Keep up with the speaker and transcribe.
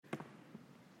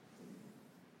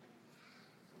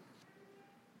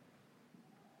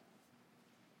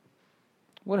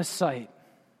What a sight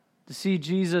to see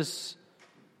Jesus,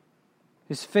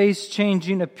 his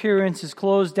face-changing appearance, his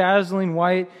clothes dazzling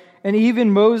white, and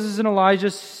even Moses and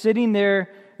Elijah standing there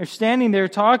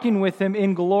talking with him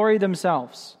in glory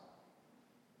themselves.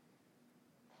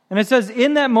 And it says,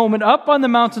 in that moment, up on the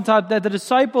mountaintop, that the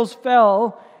disciples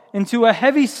fell into a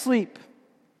heavy sleep.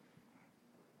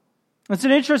 It's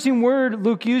an interesting word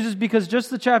Luke uses because just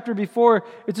the chapter before,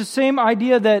 it's the same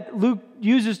idea that Luke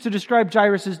uses to describe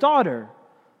Jairus' daughter,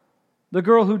 the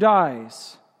girl who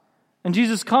dies. And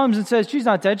Jesus comes and says, she's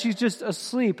not dead, she's just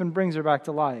asleep, and brings her back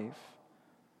to life.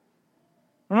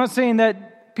 I'm not saying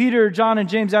that Peter, John, and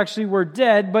James actually were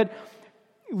dead, but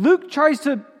Luke tries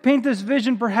to paint this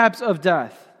vision perhaps of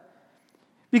death.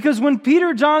 Because when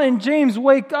Peter, John, and James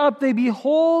wake up, they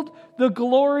behold the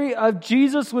glory of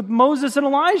Jesus with Moses and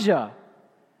Elijah.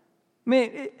 I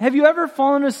mean, have you ever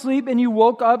fallen asleep and you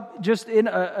woke up just in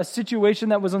a situation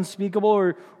that was unspeakable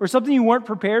or something you weren't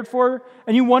prepared for,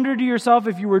 and you wondered to yourself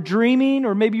if you were dreaming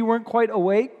or maybe you weren't quite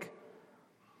awake?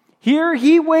 Here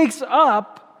he wakes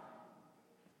up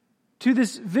to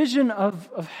this vision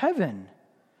of heaven.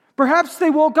 Perhaps they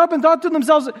woke up and thought to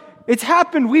themselves, it's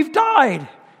happened, we've died.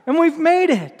 And we've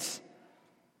made it.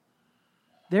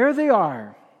 There they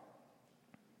are,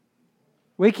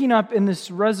 waking up in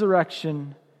this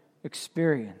resurrection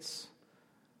experience.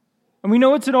 And we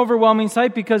know it's an overwhelming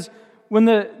sight because when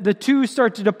the two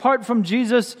start to depart from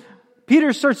Jesus,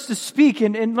 Peter starts to speak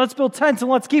and let's build tents and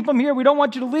let's keep them here. We don't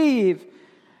want you to leave.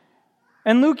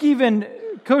 And Luke even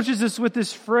coaches us with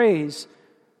this phrase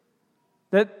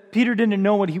that Peter didn't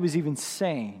know what he was even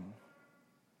saying.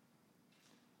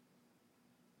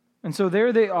 And so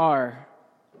there they are,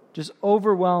 just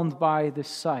overwhelmed by the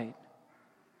sight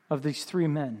of these three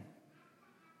men.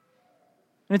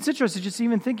 And it's interesting, just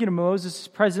even thinking of Moses'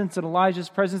 presence and Elijah's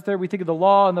presence there. We think of the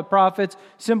law and the prophets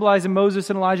symbolizing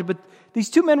Moses and Elijah. But these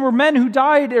two men were men who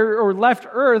died or left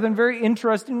earth in very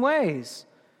interesting ways.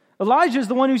 Elijah is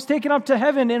the one who's taken up to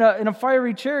heaven in a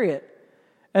fiery chariot.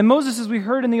 And Moses, as we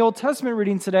heard in the Old Testament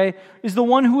reading today, is the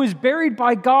one who is buried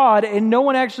by God and no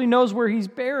one actually knows where he's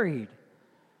buried.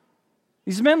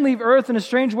 These men leave earth in a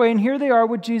strange way, and here they are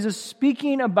with Jesus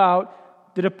speaking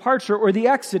about the departure or the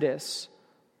exodus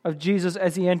of Jesus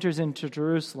as he enters into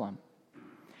Jerusalem.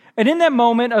 And in that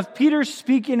moment of Peter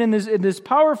speaking in this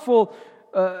powerful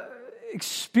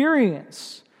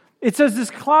experience, it says this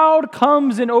cloud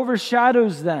comes and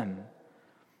overshadows them.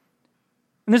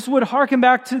 And this would harken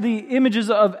back to the images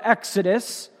of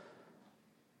Exodus,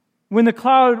 when the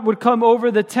cloud would come over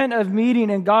the tent of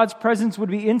meeting and God's presence would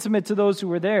be intimate to those who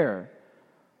were there.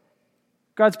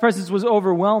 God's presence was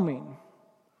overwhelming.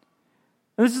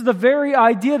 And this is the very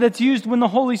idea that's used when the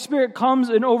Holy Spirit comes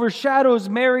and overshadows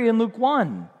Mary in Luke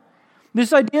 1.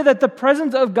 This idea that the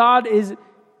presence of God is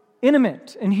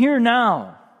intimate and here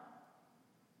now.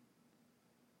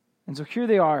 And so here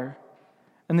they are,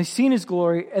 and they've seen His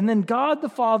glory, and then God the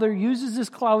Father uses this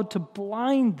cloud to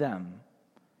blind them,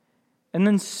 and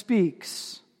then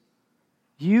speaks.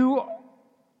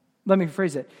 Let me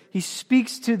phrase it. He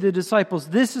speaks to the disciples,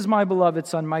 "This is my beloved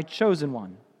Son, my chosen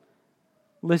one.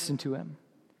 Listen to him."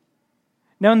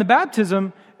 Now in the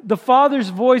baptism, the Father's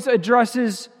voice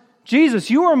addresses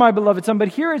Jesus. "You are my beloved Son," but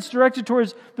here it's directed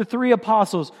towards the three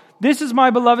apostles. "This is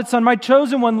my beloved Son, my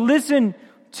chosen one. Listen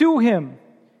to him."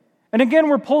 And again,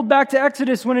 we're pulled back to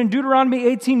Exodus when in Deuteronomy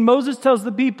 18, Moses tells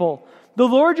the people, "The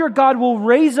Lord your God will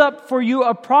raise up for you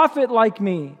a prophet like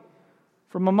me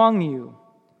from among you,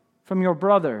 from your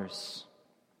brothers.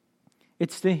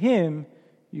 It's to him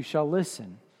you shall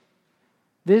listen."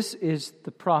 This is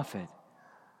the prophet,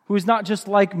 who is not just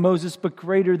like Moses, but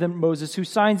greater than Moses, whose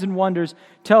signs and wonders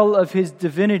tell of his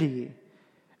divinity.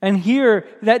 And here,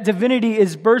 that divinity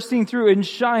is bursting through and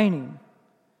shining.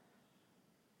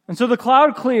 And so the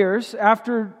cloud clears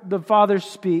after the Father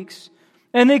speaks,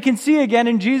 and they can see again,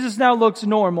 and Jesus now looks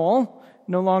normal,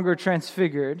 no longer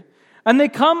transfigured. And they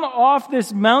come off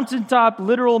this mountaintop,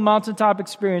 literal mountaintop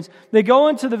experience. They go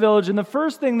into the village, and the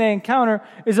first thing they encounter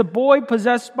is a boy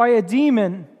possessed by a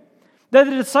demon that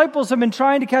the disciples have been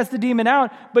trying to cast the demon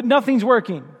out, but nothing's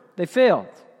working. They failed.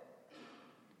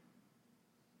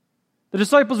 The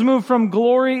disciples move from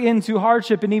glory into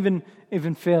hardship and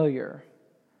even failure.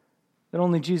 That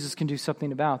only Jesus can do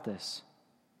something about this.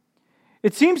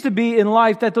 It seems to be in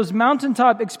life that those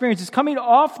mountaintop experiences, coming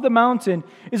off the mountain,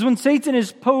 is when Satan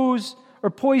is poised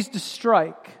to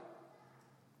strike,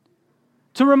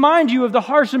 to remind you of the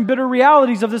harsh and bitter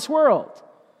realities of this world.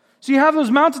 So you have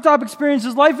those mountaintop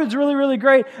experiences, life is really, really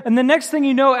great, and the next thing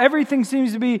you know, everything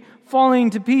seems to be falling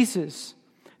to pieces.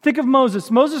 Think of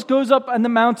Moses. Moses goes up on the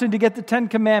mountain to get the 10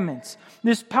 Commandments.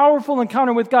 This powerful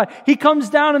encounter with God. He comes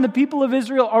down and the people of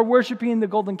Israel are worshiping the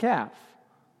golden calf.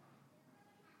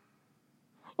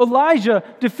 Elijah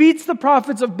defeats the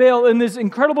prophets of Baal in this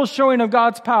incredible showing of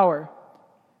God's power.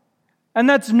 And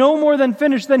that's no more than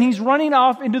finished. Then he's running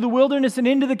off into the wilderness and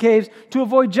into the caves to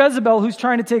avoid Jezebel, who's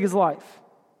trying to take his life.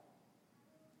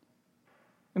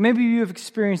 And maybe you have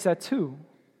experienced that too.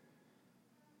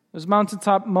 Those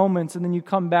mountaintop moments, and then you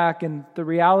come back and the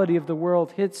reality of the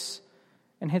world hits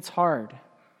hard.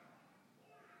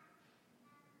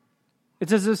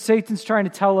 It's as if Satan's trying to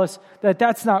tell us that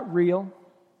that's not real.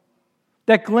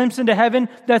 That glimpse into heaven,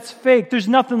 that's fake. There's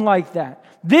nothing like that.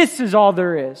 This is all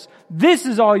there is. This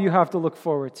is all you have to look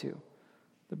forward to.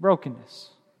 The brokenness.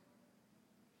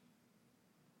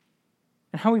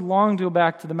 And how we long to go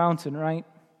back to the mountain, right?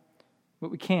 But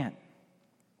we can't.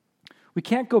 We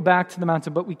can't go back to the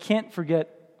mountain, but we can't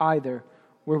forget either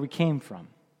where we came from.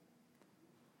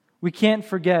 We can't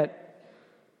forget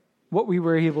what we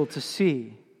were able to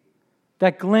see.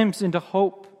 That glimpse into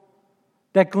hope,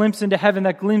 that glimpse into heaven,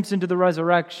 that glimpse into the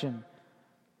resurrection,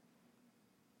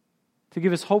 to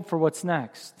give us hope for what's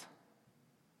next.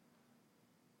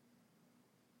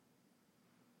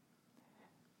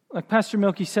 Like Pastor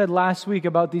Milky said last week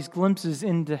about these glimpses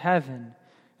into heaven,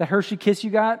 that Hershey kiss you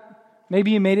got,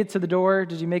 maybe you made it to the door.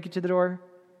 Did you make it to the door?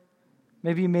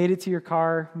 Maybe you made it to your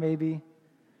car, maybe.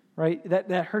 Right?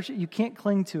 That Hershey, you can't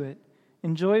cling to it.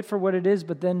 Enjoy it for what it is,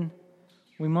 but then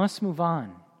we must move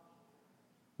on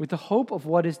with the hope of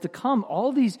what is to come.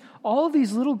 All these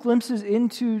little glimpses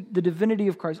into the divinity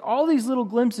of Christ, all these little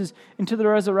glimpses into the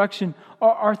resurrection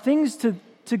are things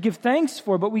to give thanks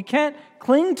for, but we can't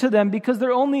cling to them because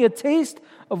they're only a taste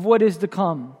of what is to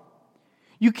come.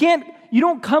 You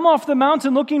don't come off the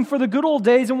mountain looking for the good old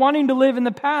days and wanting to live in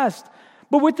the past,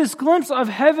 but with this glimpse of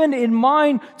heaven in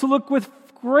mind to look with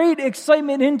great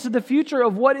excitement into the future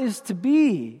of what is to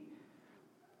be.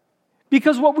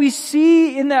 Because what we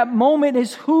see in that moment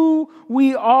is who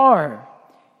we are.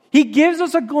 He gives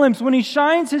us a glimpse when He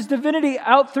shines His divinity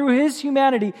out through His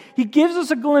humanity. He gives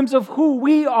us a glimpse of who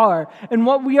we are and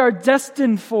what we are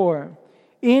destined for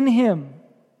in Him.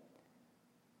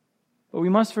 But we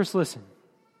must first listen.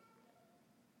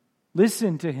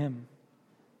 Listen to Him.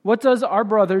 What does our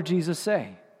brother Jesus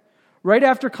say? Right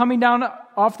after coming down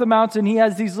off the mountain, He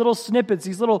has these little snippets,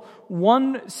 these little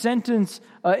one-sentence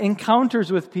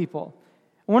encounters with people.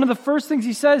 One of the first things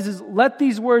He says is, let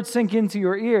these words sink into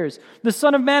your ears. The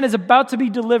Son of Man is about to be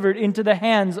delivered into the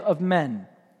hands of men.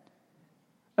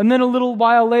 And then a little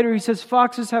while later He says,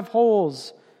 foxes have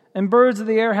holes and birds of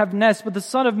the air have nests, but the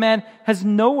Son of Man has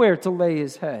nowhere to lay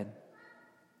His head.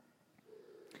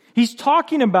 He's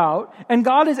talking about, and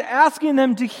God is asking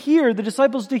them to hear, the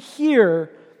disciples to hear,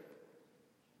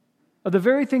 of the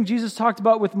very thing Jesus talked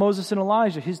about with Moses and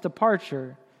Elijah, His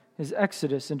departure, His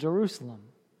exodus in Jerusalem.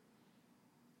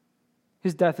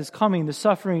 His death is coming. The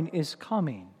suffering is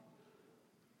coming.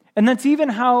 And that's even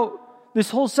how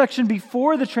this whole section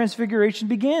before the transfiguration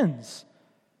begins.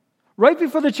 Right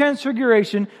before the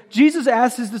transfiguration, Jesus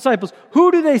asks His disciples,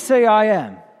 who do they say I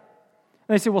am? And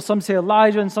they say, well, some say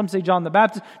Elijah and some say John the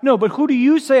Baptist. No, but who do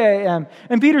you say I am?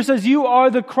 And Peter says, you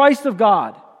are the Christ of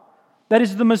God. That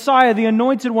is the Messiah, the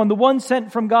anointed one, the one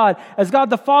sent from God. As God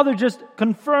the Father just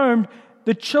confirmed,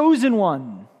 the chosen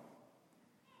one.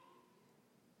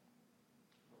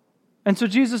 And so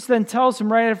Jesus then tells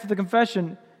him right after the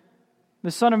confession,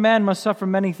 the Son of Man must suffer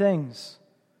many things.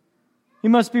 He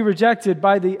must be rejected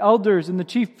by the elders and the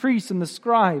chief priests and the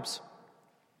scribes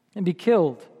and be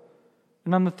killed,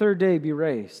 and on the third day be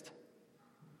raised.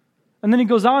 And then He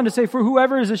goes on to say, for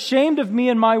whoever is ashamed of me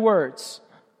and my words,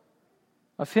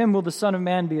 of him will the Son of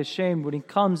Man be ashamed when He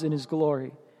comes in His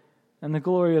glory and the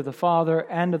glory of the Father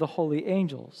and of the holy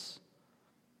angels.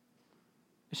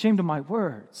 Ashamed of my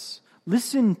words.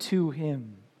 Listen to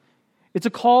Him. It's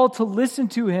a call to listen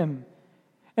to Him.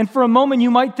 And for a moment you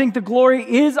might think the glory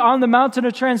is on the mountain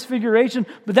of transfiguration,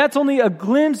 but that's only a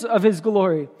glimpse of His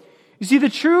glory. You see, the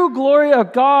true glory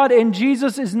of God in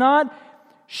Jesus is not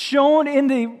shown in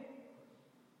the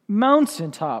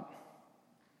mountaintop,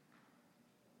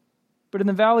 but in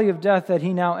the valley of death that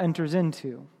He now enters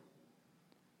into.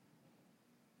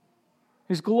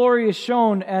 His glory is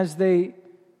shown as they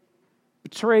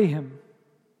betray Him,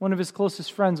 one of His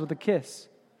closest friends, with a kiss.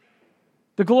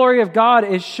 The glory of God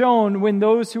is shown when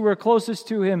those who were closest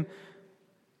to Him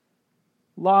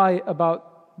lie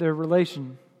about their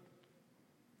relation.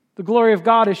 The glory of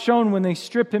God is shown when they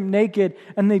strip Him naked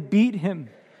and they beat Him.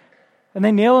 And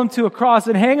they nail Him to a cross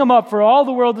and hang Him up for all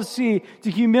the world to see,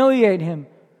 to humiliate Him.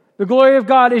 The glory of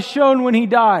God is shown when He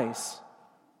dies.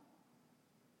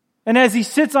 And as he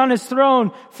sits on his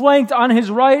throne, flanked on his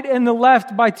right and the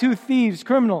left by two thieves,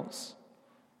 criminals.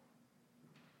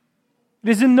 It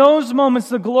is in those moments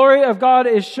the glory of God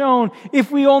is shown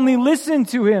if we only listen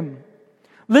to Him.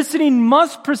 Listening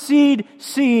must precede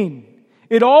seeing.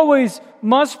 It always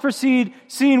must precede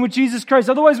seeing with Jesus Christ.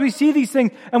 Otherwise we see these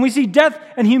things and we see death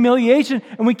and humiliation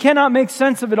and we cannot make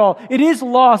sense of it all. It is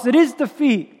loss. It is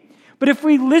defeat. But if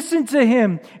we listen to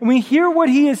Him and we hear what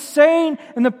He is saying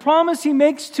and the promise He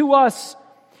makes to us,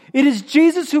 it is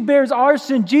Jesus who bears our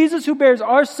sin, Jesus who bears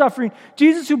our suffering,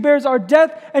 Jesus who bears our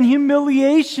death and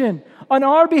humiliation on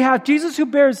our behalf, Jesus who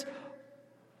bears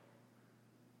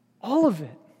all of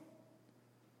it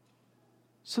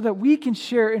so that we can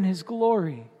share in His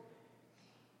glory.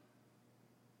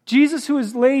 Jesus who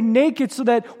is laid naked so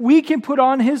that we can put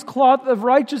on His cloth of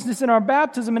righteousness in our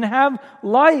baptism and have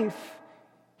life.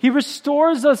 He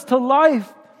restores us to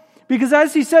life. Because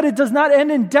as He said, it does not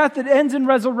end in death, it ends in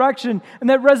resurrection. And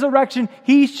that resurrection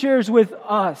He shares with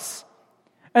us.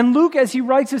 And Luke, as he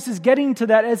writes this, is getting to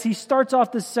that as he starts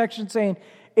off this section saying,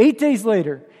 8 days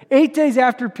later, 8 days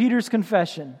after Peter's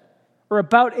confession, or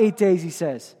about 8 days, he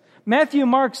says. Matthew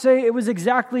and Mark say it was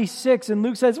exactly 6, and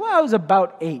Luke says, well, it was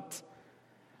about 8.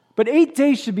 But 8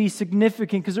 days should be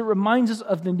significant because it reminds us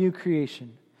of the new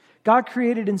creation. God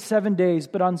created in 7 days,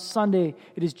 but on Sunday,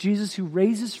 it is Jesus who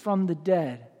raises from the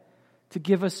dead to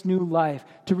give us new life,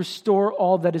 to restore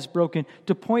all that is broken,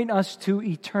 to point us to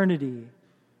eternity.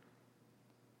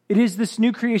 It is this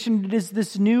new creation, it is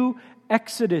this new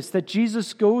exodus that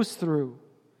Jesus goes through.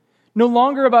 No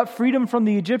longer about freedom from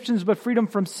the Egyptians, but freedom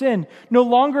from sin. No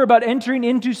longer about entering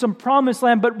into some promised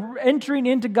land, but entering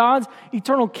into God's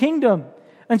eternal kingdom.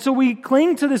 And so we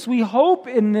cling to this, we hope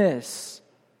in this.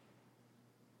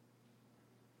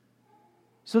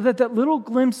 So that little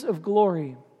glimpse of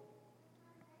glory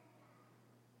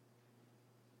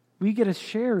we get a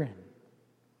share in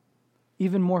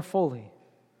even more fully.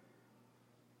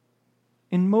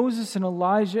 In Moses and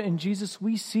Elijah and Jesus,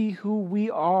 we see who we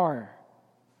are.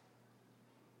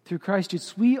 Through Christ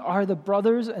Jesus, we are the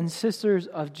brothers and sisters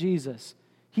of Jesus.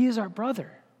 He is our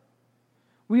brother.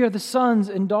 We are the sons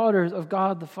and daughters of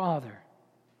God the Father.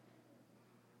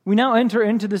 We now enter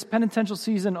into this penitential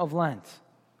season of Lent.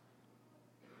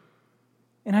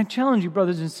 And I challenge you,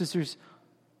 brothers and sisters,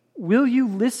 will you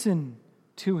listen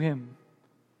to Him?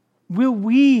 Will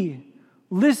we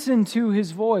listen to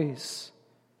His voice?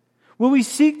 Will we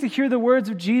seek to hear the words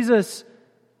of Jesus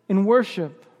in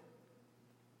worship?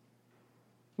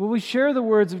 Will we share the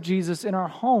words of Jesus in our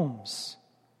homes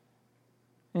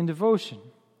in devotion?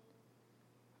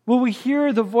 Will we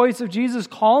hear the voice of Jesus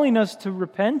calling us to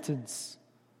repentance,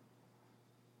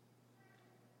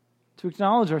 to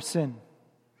acknowledge our sin?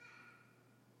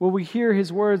 Will we hear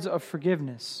His words of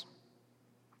forgiveness?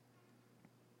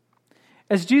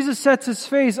 As Jesus sets His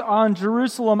face on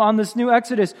Jerusalem, on this new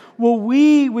Exodus, will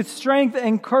we, with strength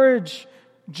and courage,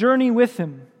 journey with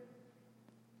Him,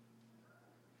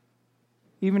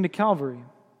 even to Calvary?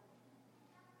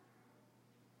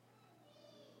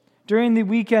 During the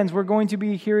weekends, we're going to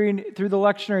be hearing through the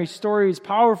lectionary stories,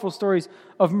 powerful stories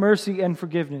of mercy and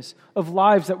forgiveness, of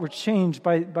lives that were changed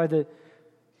by the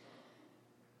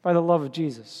love of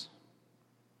Jesus.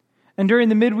 And during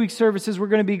the midweek services, we're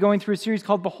going to be going through a series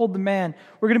called Behold the Man.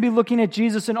 We're going to be looking at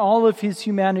Jesus in all of His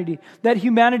humanity. That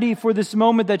humanity for this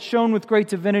moment that's shown with great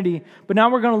divinity. But now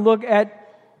we're going to look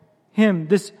at Him,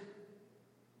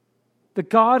 the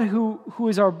God who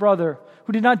is our brother,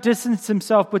 who did not distance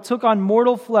Himself, but took on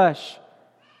mortal flesh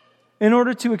in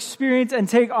order to experience and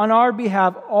take on our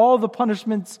behalf all the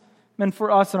punishments meant for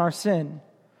us in our sin.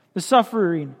 The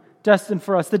suffering destined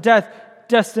for us, the death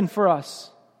destined for us.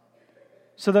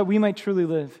 So that we might truly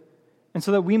live, and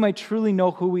so that we might truly know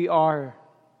who we are,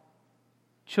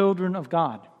 children of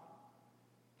God.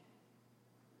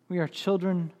 We are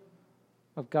children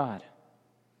of God.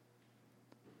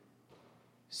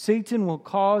 Satan will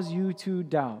cause you to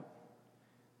doubt.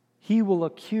 He will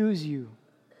accuse you.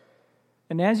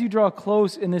 And as you draw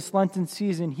close in this Lenten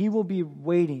season, he will be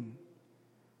waiting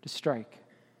to strike.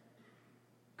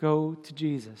 Go to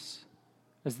Jesus.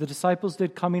 As the disciples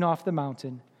did coming off the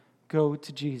mountain, go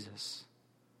to Jesus.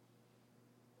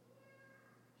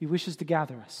 He wishes to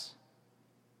gather us,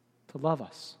 to love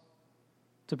us,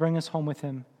 to bring us home with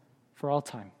Him for all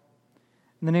time.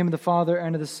 In the name of the Father,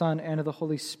 and of the Son, and of the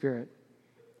Holy Spirit.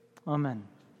 Amen.